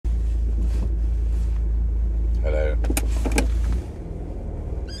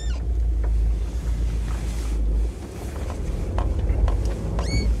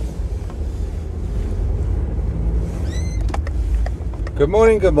Good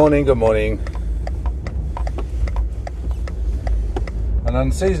morning, good morning, good morning. An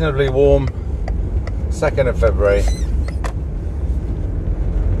unseasonably warm 2nd of February.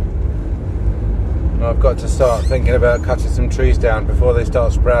 I've got to start thinking about cutting some trees down before they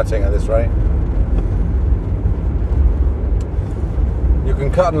start sprouting at this rate. You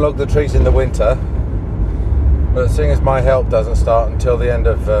can cut and log the trees in the winter, but seeing as my help doesn't start until the end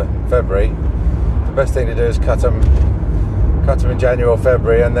of February, the best thing to do is cut them in January or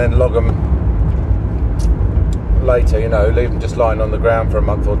February and then log them later, you know, leave them just lying on the ground for a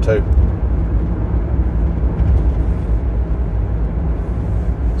month or two.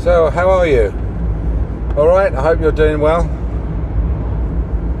 So, how are you? Alright, I hope you're doing well.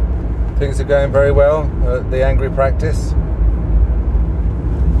 Things are going very well at the Angry Practice.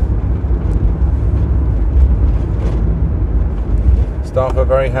 Staff are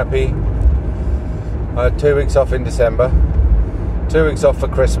very happy. I had 2 weeks off in December, 2 weeks off for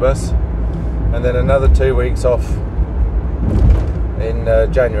Christmas, and then another 2 weeks off in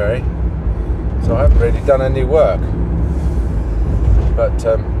January. So I haven't really done any work. But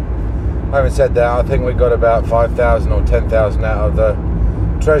having said that, I think we got about 5,000 or 10,000 out of the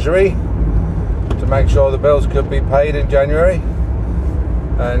Treasury to make sure the bills could be paid in January.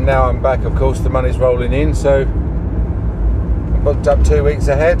 And now I'm back, of course, the money's rolling in, so I'm booked up 2 weeks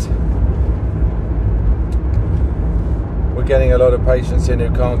ahead. We're getting a lot of patients in who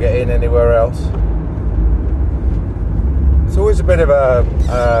can't get in anywhere else. It's always a bit of a,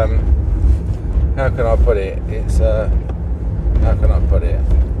 how can I put it? It's how can I put it?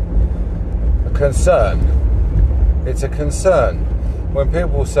 A concern. It's a concern when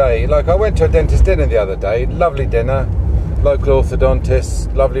people say, like, I went to a dentist dinner the other day, lovely dinner, local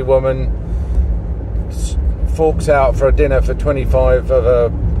orthodontist, lovely woman, forks out for a dinner for 25 of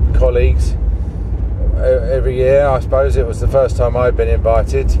her colleagues every year. I suppose it was the first time I'd been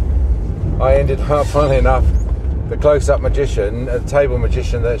invited. I ended up, funnily enough, the close-up magician, a table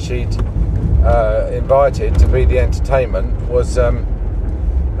magician that she'd invited to be the entertainment was a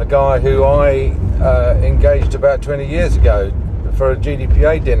guy who I engaged about 20 years ago for a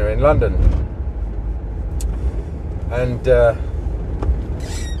GDPA dinner in London. And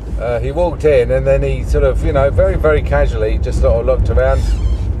he walked in, and then he sort of, you know, very, very casually just sort of looked around.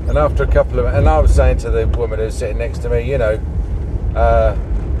 And after a couple of, and I was saying to the woman who's sitting next to me, you know,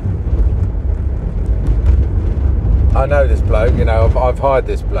 I know this bloke, you know, I've hired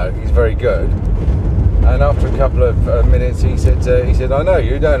this bloke, he's very good. And after a couple of minutes, he said, I know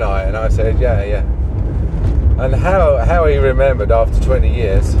you, don't I? And I said, yeah. And how he remembered after 20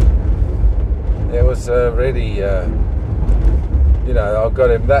 years, it was really, you know, I've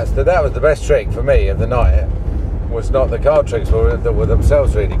got him. That was the best trick for me of the night. Was not the card tricks that were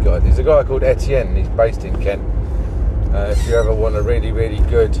themselves really good. There's a guy called Etienne. He's based in Kent. If you ever want a really, really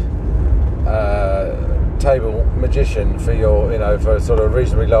good table magician for your, you know, for a sort of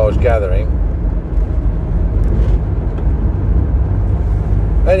reasonably large gathering.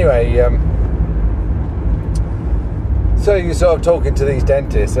 Anyway, so you're sort of talking to these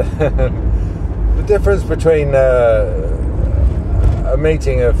dentists. The difference between a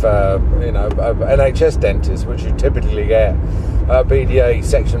meeting of, you know, NHS dentists, which you typically get a BDA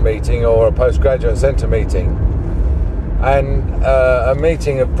section meeting or a postgraduate centre meeting, and a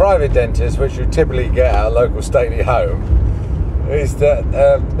meeting of private dentists, which you typically get at a local stately home, is that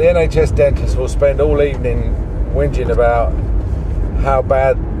the NHS dentists will spend all evening whinging about how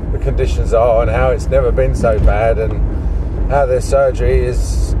bad the conditions are and how it's never been so bad and how their surgery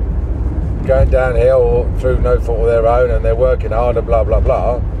is going downhill through no fault of their own and they're working hard and blah blah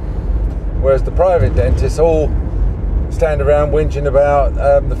blah, whereas the private dentists all stand around whinging about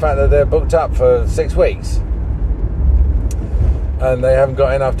the fact that they're booked up for 6 weeks and they haven't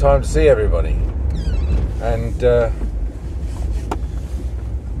got enough time to see everybody. And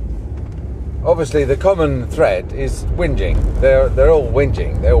obviously the common thread is whinging. They're all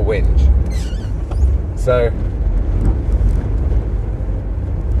whinging, they all whinge. So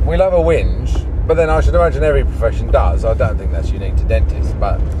we love a whinge, but then I should imagine every profession does. I don't think that's unique to dentists,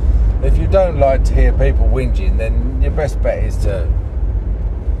 but if you don't like to hear people whinging, then your best bet is to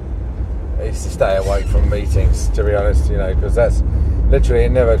stay away from meetings, to be honest, you know, because that's literally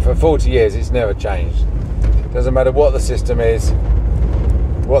for 40 years it's never changed. Doesn't matter what the system is,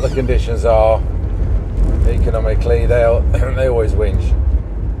 what the conditions are, economically, they always whinge.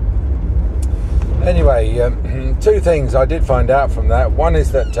 Anyway, 2 things I did find out from that. One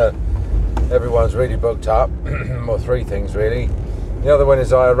is that everyone's really booked up, or 3 things really. The other one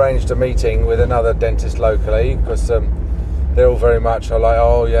is I arranged a meeting with another dentist locally, because they're all very much like,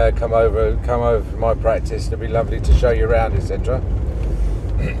 oh yeah, come over to my practice, it'd be lovely to show you around, etc.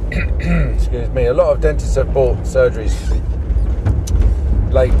 excuse me, a lot of dentists have bought surgeries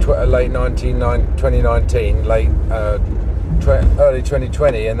late 2019, early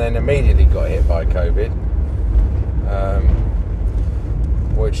 2020, and then immediately got hit by COVID.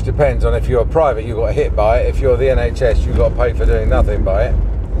 Which depends on if you're private, you got hit by it. If you're the NHS, you got to pay for doing nothing by it.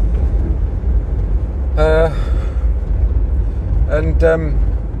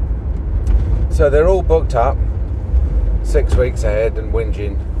 So they're all booked up 6 weeks ahead and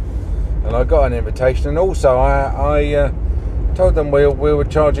whinging. And I got an invitation, and also I told them we were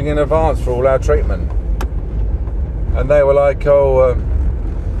charging in advance for all our treatment. And they were like, "Oh,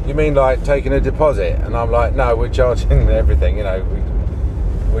 you mean like taking a deposit?" And I'm like, "No, we're charging everything, you know,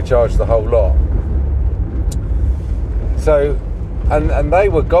 we charge the whole lot." So, and they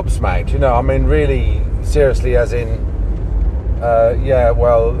were gobsmacked, you know, I mean, really seriously, as in, yeah,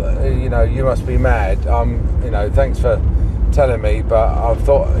 well, you know, you must be mad. You know, thanks for telling me, but I've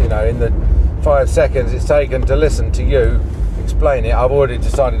thought, you know, in the 5 seconds it's taken to listen to you explain it, I've already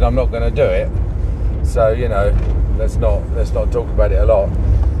decided I'm not going to do it. So, you know, let's not talk about it a lot.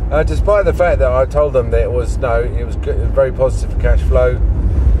 Despite the fact that I told them that it was good, very positive for cash flow,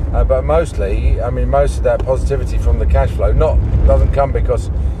 but mostly, I mean, most of that positivity from the cash flow doesn't come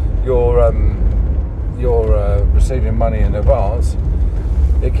because you're receiving money in advance.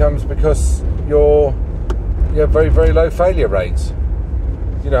 It comes because you have very, very low failure rates.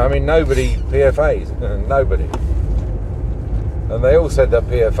 You know, I mean, nobody PFAs, nobody, and they all said that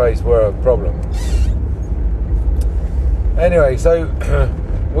PFAs were a problem. Anyway, so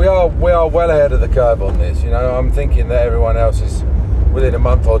we are well ahead of the curve on this. You know, I'm thinking that everyone else is within a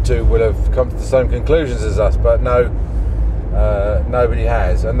month or two will have come to the same conclusions as us, but no, nobody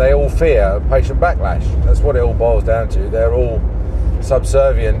has, and they all fear patient backlash. That's what it all boils down to. They're all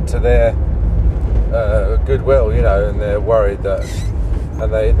subservient to their goodwill, you know, and they're worried that,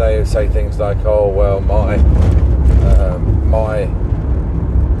 and they say things like, "Oh well, my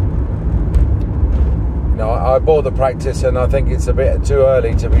I bought the practice and I think it's a bit too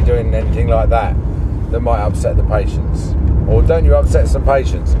early to be doing anything like that might upset the patients." Or, "Don't you upset some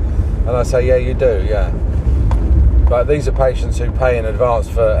patients?" And I say, "Yeah, you do, yeah. But these are patients who pay in advance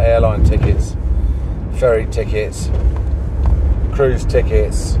for airline tickets, ferry tickets, cruise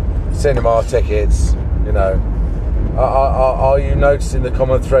tickets, cinema tickets, you know. Are you noticing the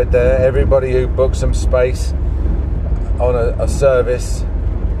common thread there? Everybody who books some space on a service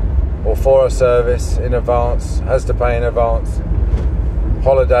or for a service in advance has to pay in advance.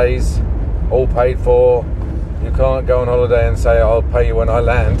 Holidays, all paid for. You can't go on holiday and say, "I'll pay you when I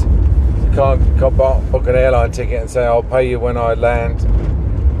land." You can't book an airline ticket and say, "I'll pay you when I land."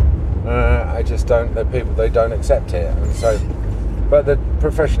 I just don't. The people, they don't accept it, and so. But the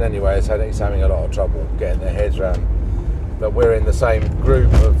profession anyway is having a lot of trouble getting their heads around that we're in the same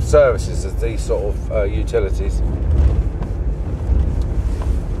group of services as these sort of utilities.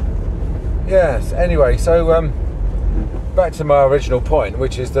 Yes. Anyway, so back to my original point,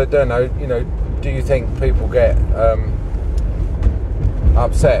 which is that, you know, do you think people get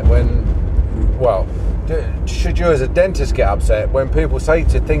upset when? Well, should you as a dentist get upset when people say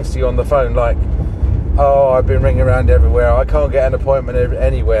things to you on the phone like, "Oh, I've been ringing around everywhere. I can't get an appointment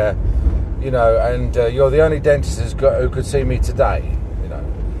anywhere, you know, and you're the only dentist who could see me today," you know,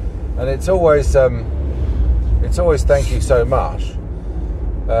 and it's always thank you so much,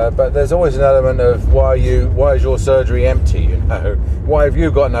 but there's always an element of why is your surgery empty? You know, why have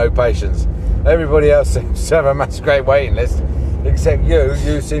you got no patients? Everybody else seems to have a massive great waiting list, except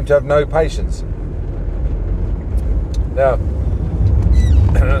you seem to have no patients. Now,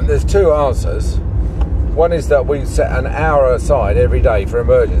 there's two answers. One is that we set an hour aside every day for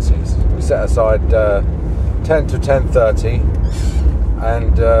emergencies. We set aside 10 to 10:30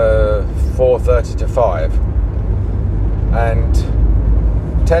 and 4:30 to 5. And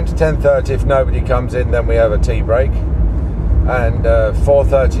 10 to 10:30, if nobody comes in, then we have a tea break. And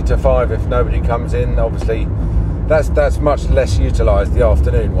 4:30 to 5, if nobody comes in, obviously that's much less utilised, the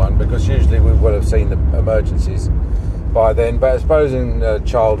afternoon one, because usually we will have seen the emergencies by then. But supposing a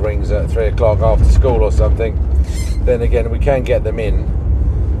child rings at 3 o'clock after school or something, then again we can get them in,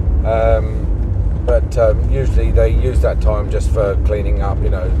 but usually they use that time just for cleaning up, you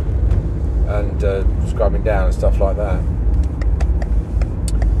know, and scrubbing down and stuff like that.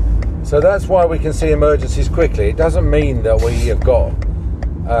 So that's why we can see emergencies quickly. It doesn't mean that we have got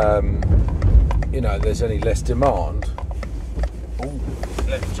you know, there's any less demand. Ooh,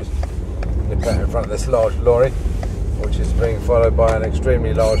 let me just nip out in front of this large lorry, which is being followed by an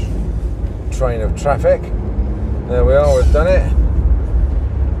extremely large train of traffic. There we are, we've done it.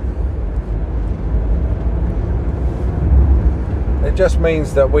 It just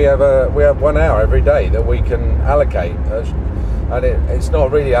means that we have 1 hour every day that we can allocate, and it's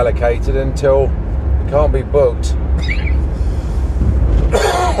not really allocated until it can't be booked.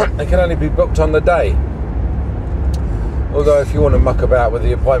 It can only be booked on the day. Although if you want to muck about with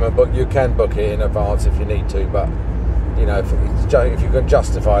the appointment book, you can book it in advance if you need to. But you know, if you can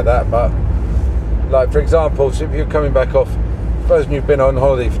justify that. But like for example, so if you're coming back off, suppose you've been on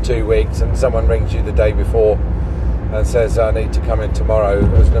holiday for 2 weeks and someone rings you the day before and says I need to come in tomorrow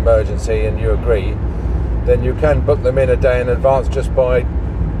as an emergency, and you agree, then you can book them in a day in advance just by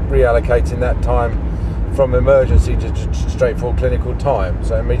reallocating that time from emergency to straightforward clinical time.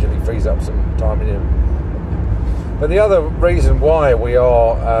 So it immediately frees up some time in you. But the other reason why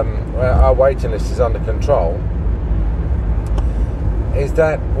our waiting list is under control is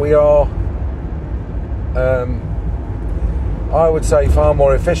that we are, I would say, far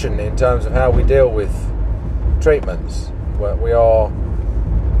more efficient in terms of how we deal with treatments. We are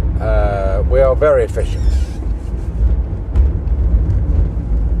very efficient.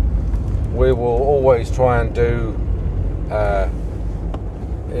 We will always try and do,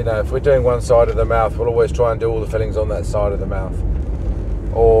 if we're doing one side of the mouth, we'll always try and do all the fillings on that side of the mouth.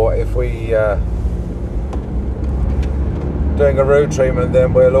 Or if we doing a root treatment,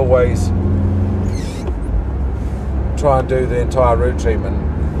 then we'll always try and do the entire root treatment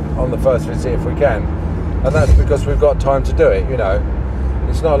on the first visit if we can. And that's because we've got time to do it, you know.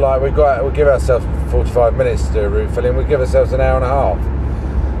 It's not like we give ourselves 45 minutes to do a root filling, we give ourselves an hour and a half.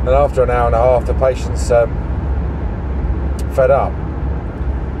 And after an hour and a half, the patient's fed up.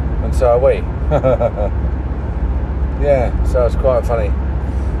 And so are we. Yeah, so it's quite funny.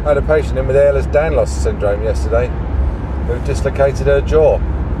 I had a patient in with Ehlers-Danlos syndrome yesterday who dislocated her jaw.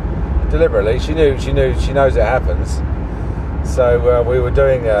 Deliberately. She knows it happens. So we were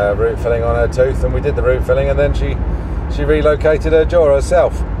doing a root filling on her tooth, and we did the root filling, and then she relocated her jaw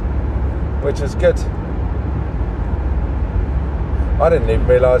herself, which was good. I didn't even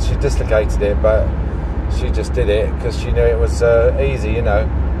realise she dislocated it, but she just did it because she knew it was easy, you know.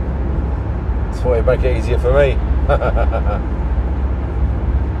 Thought it'd make it easier for me.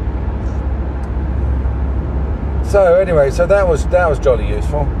 So anyway, that was jolly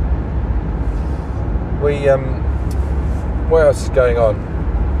useful. What else is going on?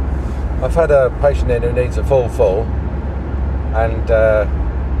 I've had a patient in who needs a full, and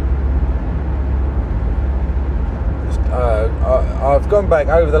I've gone back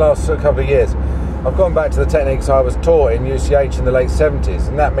over the last couple of years. I've gone back to the techniques I was taught in UCH in the late 70s,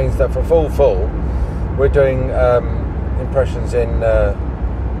 and that means that for full, we're doing impressions in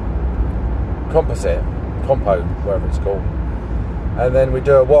compo, whatever it's called, and then we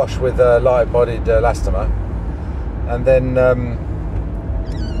do a wash with a light-bodied elastomer, and then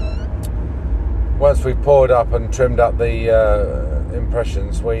once we've poured up and trimmed up the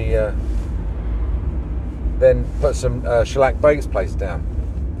impressions, we then put some shellac baseplates down.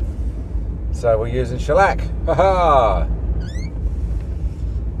 So we're using shellac. Ha-ha!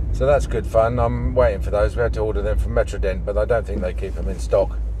 So that's good fun. I'm waiting for those. We had to order them from Metrodent, but I don't think they keep them in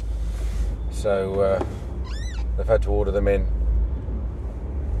stock. So they've had to order them in.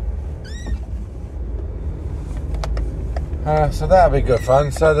 So that'll be good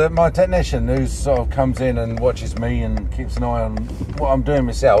fun. So my technician, who sort of comes in and watches me and keeps an eye on what I'm doing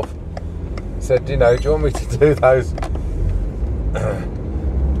myself, said, do you want me to do those?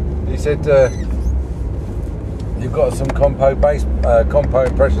 He said, you've got some compo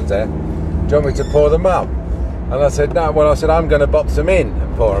impressions there. Do you want me to pour them up? And I said, no. Well, I said, I'm going to box them in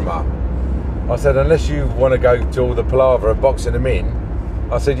and pour them up. I said, unless you want to go to all the palaver of boxing them in,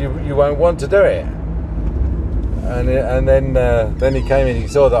 I said, you won't want to do it. And then he came in, he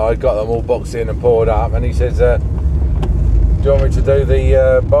saw that I'd got them all boxed in and poured up, and he says, do you want me to do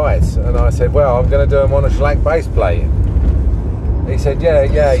the bites? And I said, well, I'm going to do them on a shellac base plate. He said, yeah.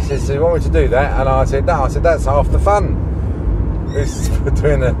 He says, do you want me to do that? And I said, no. I said, that's half the fun. He's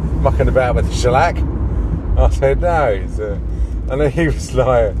doing the mucking about with the shellac. I said, no. And then he was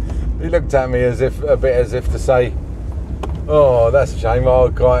like, he looked at me a bit as if to say, oh, that's a shame.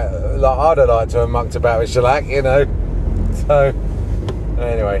 I'd have liked to have mucked about with shellac, So,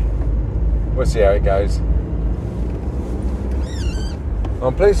 anyway, we'll see how it goes.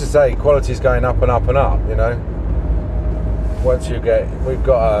 I'm pleased to say quality's going up and up and up, Once we've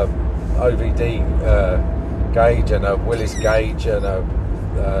got a OVD gauge and a Willis gauge and a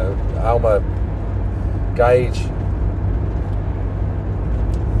Alma gauge.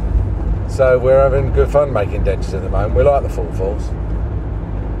 So we're having good fun making dentures at the moment. We like the fulls.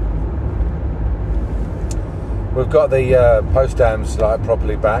 We've got the post dams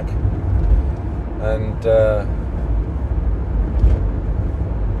properly back, and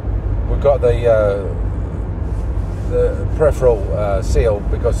got the peripheral seal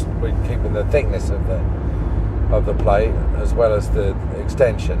because we're keeping the thickness of the plate as well as the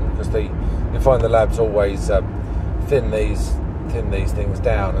extension, because you find the labs always thin these things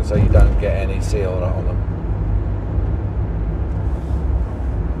down, and so you don't get any seal on them.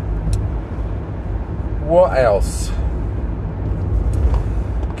 What else?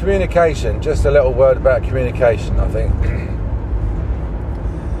 Communication. Just a little word about communication. I think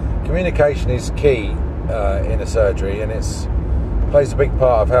communication is key in a surgery, and it's plays a big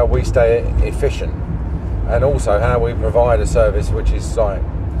part of how we stay efficient, and also how we provide a service which is like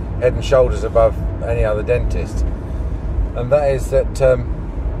head and shoulders above any other dentist. And that is that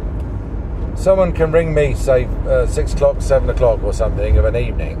someone can ring me, say 6 o'clock, 7 o'clock or something of an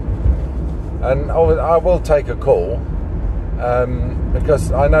evening, and I will take a call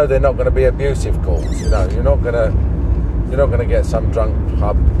because I know they're not going to be abusive calls. You know, you're not going to get some drunk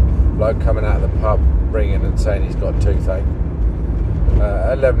pub bloke coming out of the pub ringing and saying he's got toothache.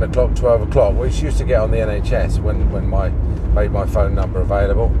 11 o'clock, 12 o'clock, which used to get on the NHS when made my phone number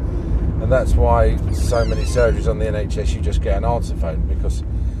available. And that's why so many surgeries on the NHS, you just get an answer phone, because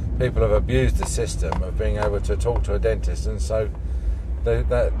people have abused the system of being able to talk to a dentist, and so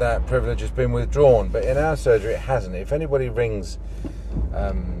that privilege has been withdrawn. But in our surgery, it hasn't. If anybody rings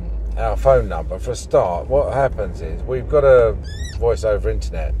our phone number, for a start, what happens is we've got a voice over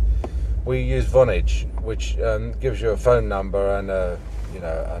internet. We use Vonage, which gives you a phone number and a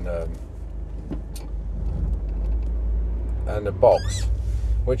box,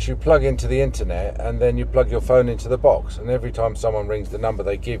 which you plug into the internet, and then you plug your phone into the box, and every time someone rings the number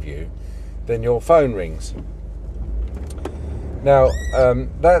they give you, then your phone rings. Now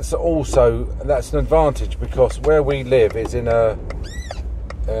that's an advantage, because where we live is in a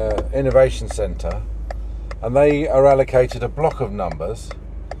innovation centre, and they are allocated a block of numbers.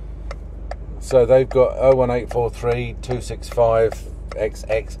 So they've got 01843 265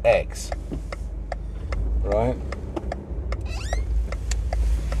 XXX, right?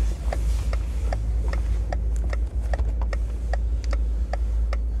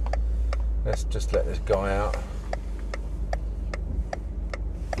 Let's just let this guy out.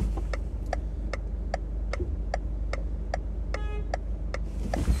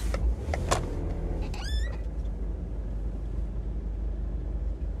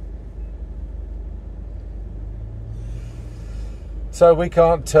 So we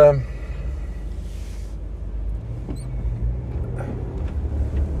can't take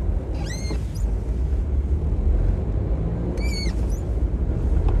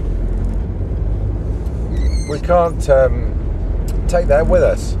that with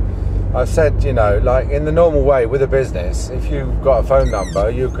us. I said, you know, like in the normal way with a business, if you've got a phone number,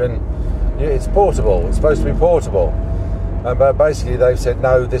 it's portable. It's supposed to be portable. But basically they've said,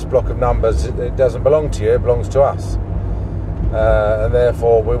 no, this block of numbers, it doesn't belong to you, it belongs to us. And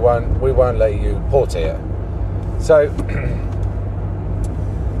therefore we won't let you port it. So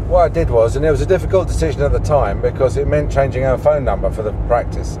what I did was, and it was a difficult decision at the time, because it meant changing our phone number for the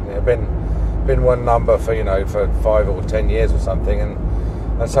practice. And it had been one number for 5 or 10 years or something, and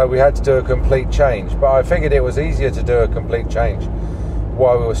so we had to do a complete change. But I figured it was easier to do a complete change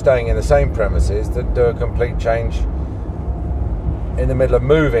while we were staying in the same premises than do a complete change in the middle of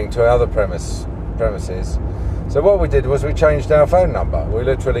moving to another premises. So what we did was we changed our phone number.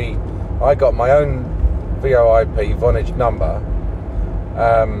 I got my own VoIP Vonage number,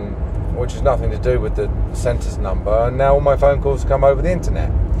 which has nothing to do with the centre's number, and now all my phone calls come over the internet.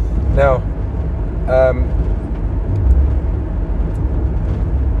 Now,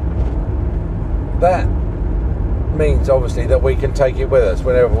 that means obviously that we can take it with us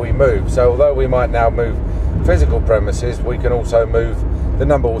whenever we move. So although we might now move physical premises, we can also move. The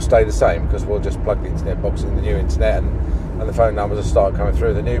number will stay the same, because we'll just plug the internet box in the new internet, and the phone numbers will start coming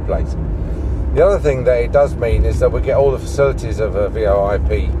through the new place. The other thing that it does mean is that we get all the facilities of a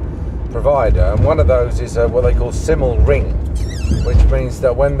VoIP provider, and one of those is what they call simul ring, which means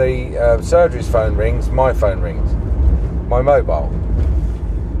that when the surgery's phone rings, my phone rings, my mobile.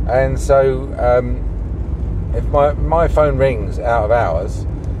 And so if my phone rings out of hours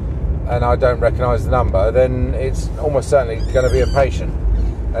and I don't recognise the number, then it's almost certainly going to be a patient.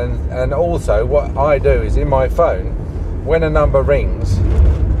 And also what I do is, in my phone, when a number rings,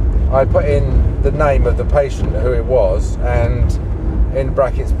 I put in the name of the patient, who it was, and in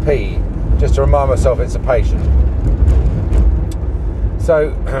brackets P, just to remind myself it's a patient.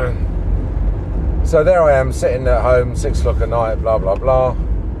 So so there I am, sitting at home, 6 o'clock at night, blah blah blah,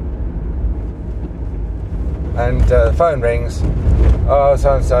 and the phone rings. Oh,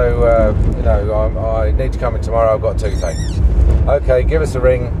 so and so, I need to come in tomorrow, I've got toothache. Okay, give us a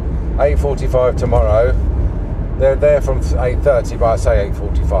ring, 8:45 tomorrow. They're there from 8:30, but I say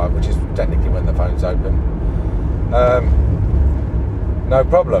 8:45, which is technically when the phone's open. No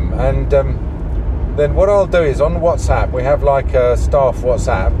problem. And then what I'll do is on WhatsApp, we have like a staff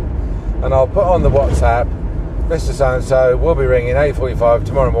WhatsApp, and I'll put on the WhatsApp, Mr. So-and-so will be ringing 8:45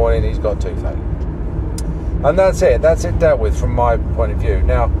 tomorrow morning, he's got toothache. And that's it dealt with from my point of view.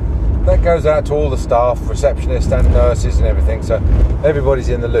 Now, that goes out to all the staff, receptionists and nurses and everything, so everybody's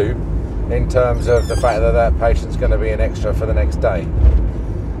in the loop in terms of the fact that that patient's going to be an extra for the next day.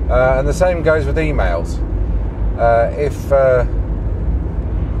 And the same goes with emails.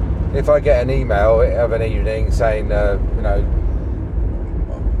 If I get an email of an evening saying,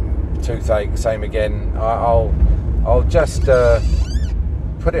 toothache, same again, I'll just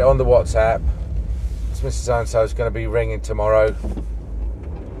put it on the WhatsApp. Mr. So-and-so is going to be ringing tomorrow,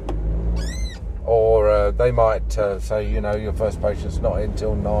 or they might say, your first patient's not in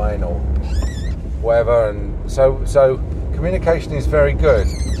till 9 or whatever, and so communication is very good.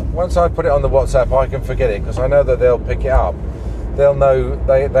 Once I put it on the WhatsApp, I can forget it because I know that they'll pick it up. They'll know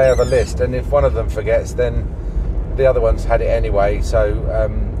they have a list, and if one of them forgets, then the other one's had it anyway. So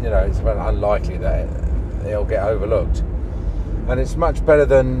it's very unlikely that it'll get overlooked. And it's much better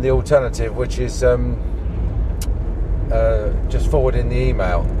than the alternative, which is just forwarding the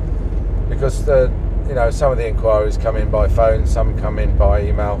email, because some of the inquiries come in by phone, some come in by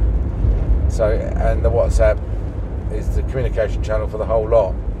email. So, and the WhatsApp is the communication channel for the whole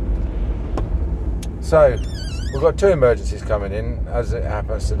lot. So we've got 2 emergencies coming in, as it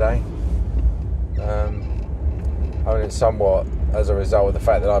happens today. It's somewhat as a result of the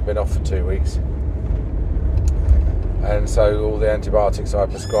fact that I've been off for 2 weeks. And so all the antibiotics I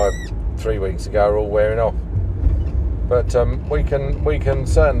prescribed 3 weeks ago are all wearing off. But we can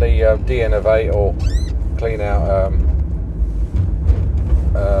certainly de-innovate or clean out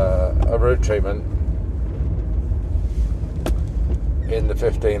a root treatment in the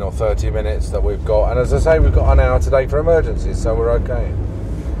 15 or 30 minutes that we've got. And as I say, we've got an hour today for emergencies, so we're okay.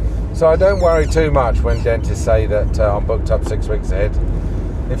 So I don't worry too much when dentists say that I'm booked up 6 weeks ahead.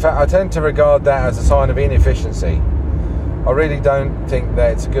 In fact, I tend to regard that as a sign of inefficiency. I really don't think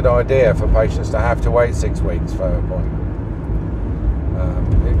that it's a good idea for patients to have to wait 6 weeks for an appointment.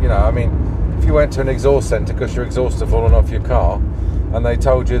 If you went to an exhaust centre because your exhaust had fallen off your car and they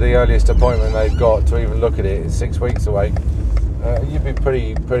told you the earliest appointment they've got to even look at it is 6 weeks away, you'd be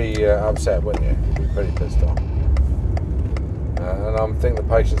pretty upset, wouldn't you? You'd be pretty pissed off. And I think the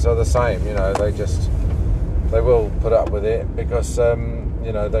patients are the same. They will put up with it because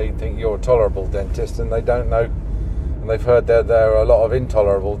they think you're a tolerable dentist, and they don't know. And they've heard that there are a lot of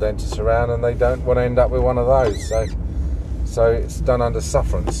intolerable dentists around, and they don't want to end up with one of those. So it's done under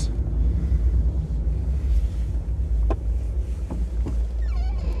sufferance.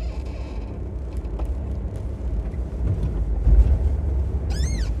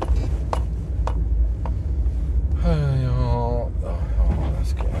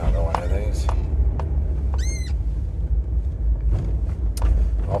 Let's get out of the way of these.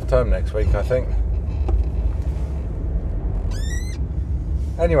 Half term next week, I think.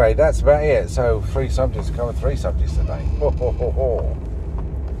 Anyway, that's about it. So 3 subjects, covered 3 subjects today.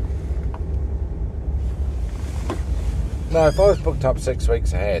 Now, if I was booked up 6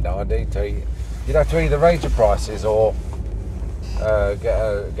 weeks ahead, you'd have to either raise your prices or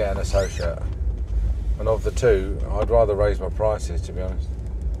get an associate. And of the 2, I'd rather raise my prices, to be honest.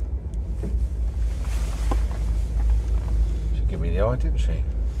 She gave me the eye, didn't she?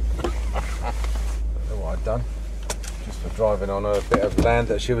 I don't know what I'd done. Just for driving on a bit of land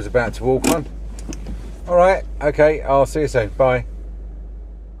that she was about to walk on. Alright, okay, I'll see you soon. Bye.